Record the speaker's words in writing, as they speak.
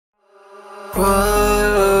Whoa,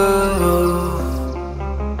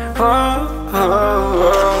 whoa.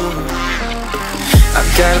 I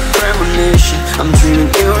got a premonition, I'm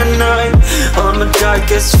dreaming you and I. All my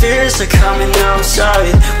darkest fears are coming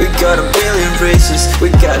outside. We got a billion races, we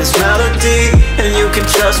got this melody. And you can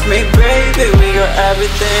trust me, baby, we got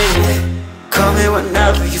everything. Call me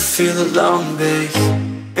whenever you feel alone, babe.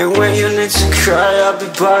 And when you need to cry, I'll be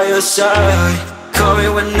by your side. Call me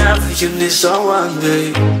whenever you need someone,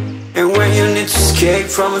 babe. And when you need to escape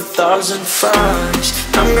from 1,000 fires,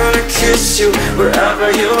 I'm gonna kiss you wherever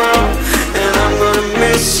you are. And I'm gonna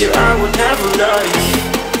miss you, I will never lie.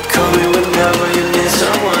 Call me whenever you need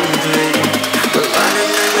someone, babe. We're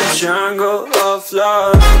running in the jungle of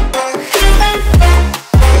love.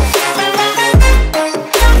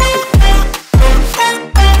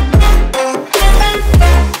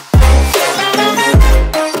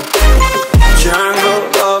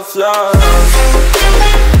 Love.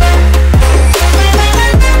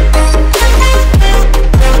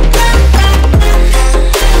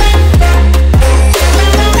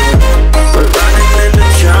 We're running in the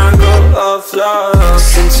jungle of love.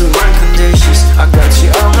 Listen to my conditions, I got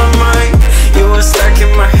you on my mind. You were stuck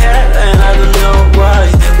in my head and I don't know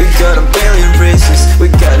why. We got a billion reasons, we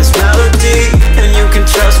got this melody. And you can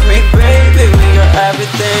trust me, baby, we got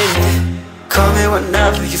everything. Call me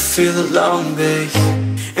whenever you feel alone, babe.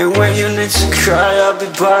 And when you need to cry, I'll be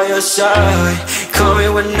by your side. Call me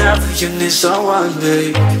whenever you need someone,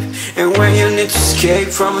 babe. And when you need to escape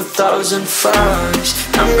from 1,000 fires,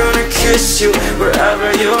 I'm gonna kiss you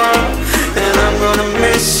wherever you are. And I'm gonna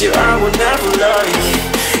miss you, I will never lie.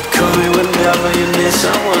 Call me whenever you need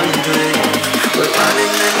someone, babe. We're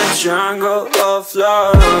running in the jungle of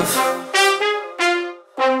love.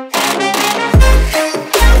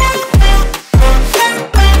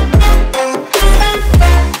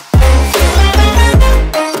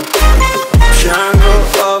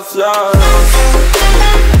 Love.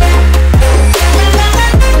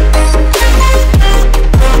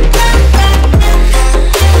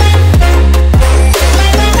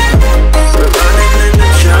 We're running in the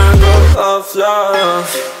jungle of love.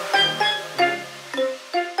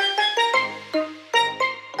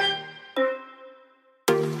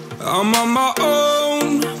 I'm on my own,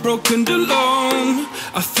 broken alone.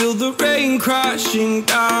 I feel the rain crashing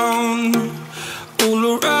down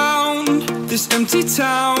all around this empty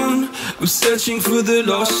town. I'm searching for the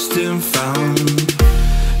lost and found,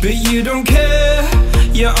 but you don't care,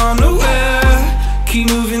 you're unaware. Keep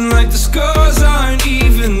moving like the scars aren't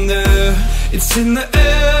even there. It's in the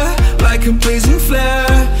air like a blazing flare.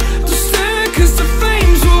 Don't stare cause the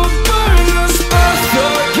flames will burn us. I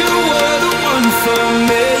thought you were the one for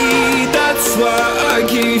me. That's why I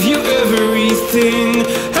gave you everything.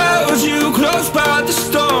 Held you close by the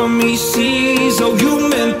stormy seas. Oh, you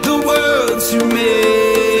meant the world to me.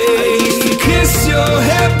 I used to kiss your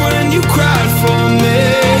head when you cried for me.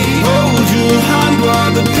 Hold your hand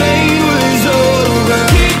while the pain was over.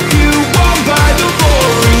 Keep you warm by the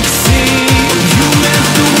roaring sea. You meant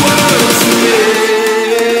the world to me.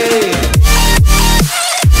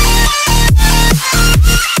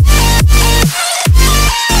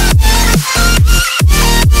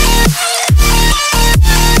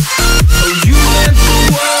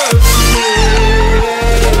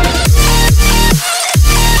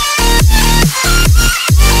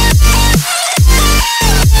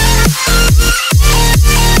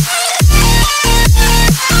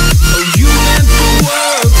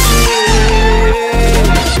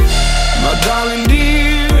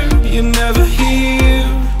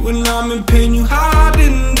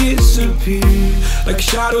 Like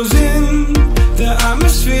shadows in the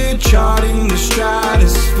atmosphere, charting the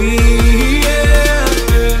stratosphere.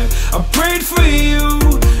 Yeah. I prayed for you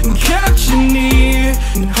and kept you near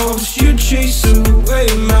in hopes you'd chase away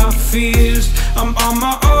my fears. I'm on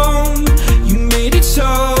my own, you made it so,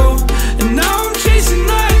 and now I'm chasing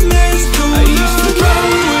nightmares through. I used to run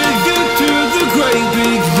with you through the great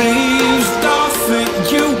big leaves, laugh at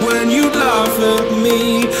you when you laugh at me.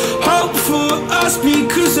 Hope for us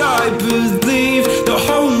because I believe the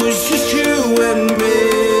home was just you and me.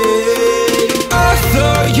 I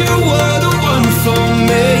thought you were the one for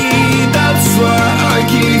me. That's why I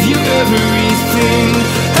gave you everything.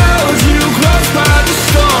 Held you close by the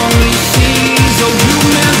stormy sea.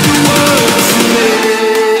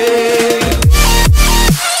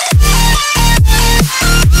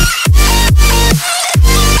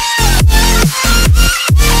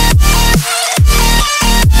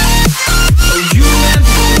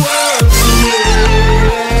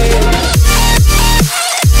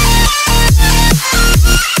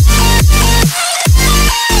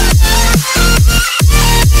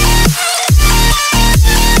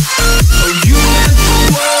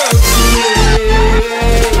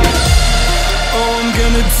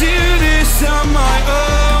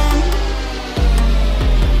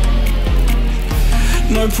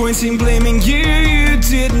 point in blaming you, you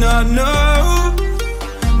did not know.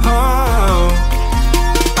 Oh,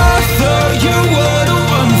 I thought you were the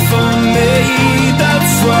one for me,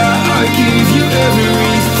 that's why I give you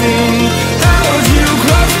everything. Held you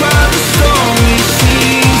close by the stormy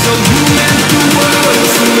seas, oh, you meant the world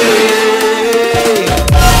to me.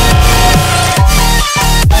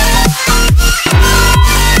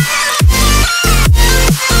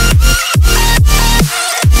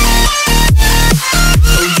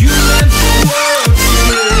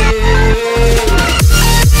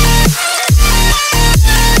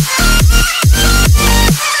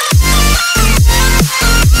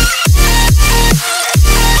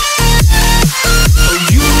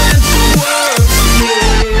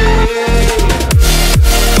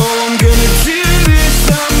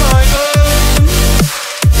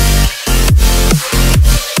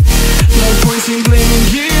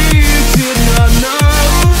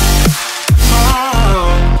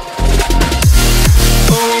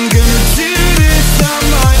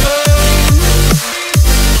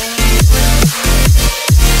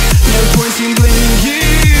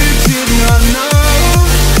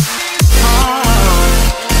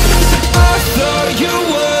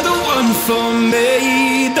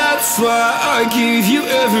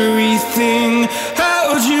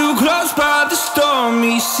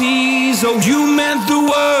 Oh, you meant the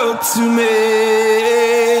world to me.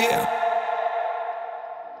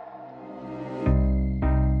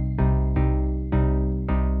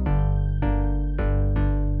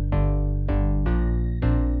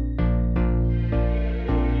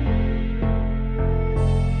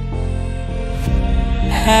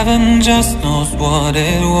 Heaven just knows what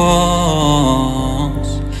it wants.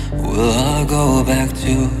 Will I go back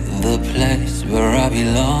to the place where I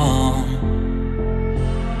belong?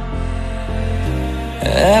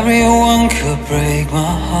 Everyone could break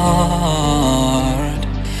my heart,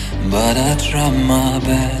 but I try my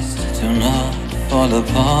best to not fall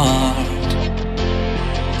apart.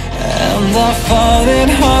 And I find it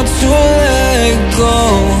hard to let go.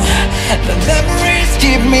 The memories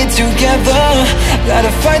keep me together.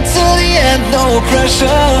 Gotta fight till the end, no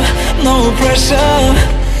pressure, no pressure.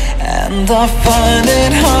 And I find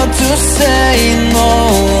it hard to say no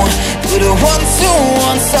to the ones who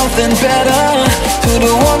want something better, to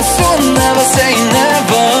the ones who never say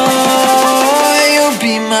never. You'll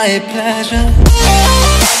be my pleasure.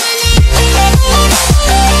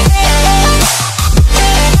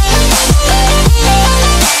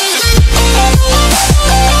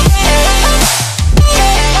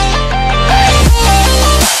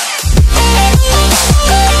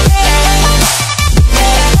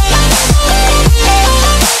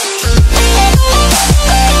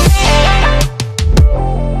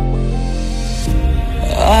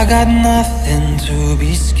 I got nothing to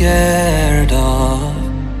be scared of,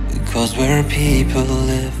 because where people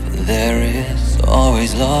live, there is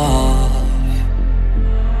always love.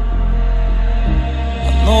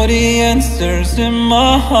 I know the answers in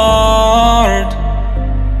my heart,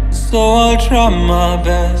 so I'll try my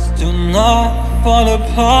best to not fall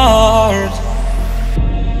apart.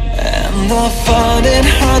 And I find it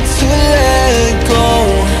hard to let go.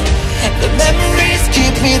 The memories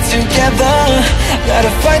keep me together.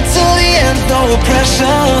 Gotta fight till the end, no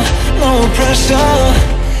pressure, no pressure.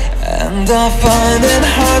 And I find it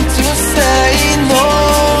hard to say no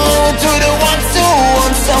to the ones who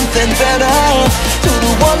want something better, to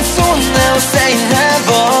the ones who never say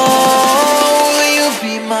never. Will you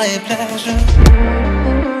be my pleasure?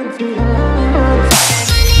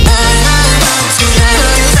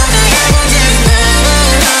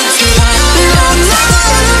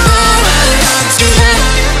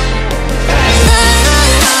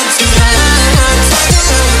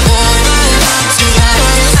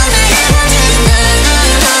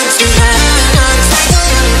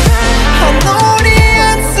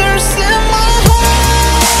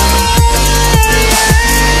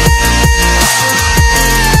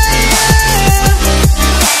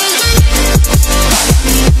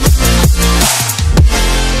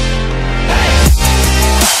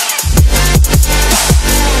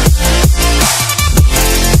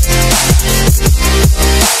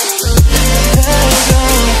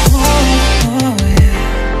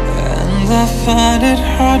 Find it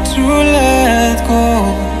hard to let go.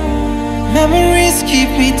 Memories keep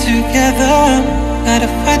me together. Gotta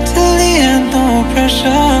fight till the end, no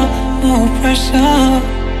pressure, no pressure.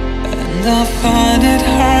 And I find it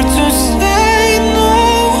hard to say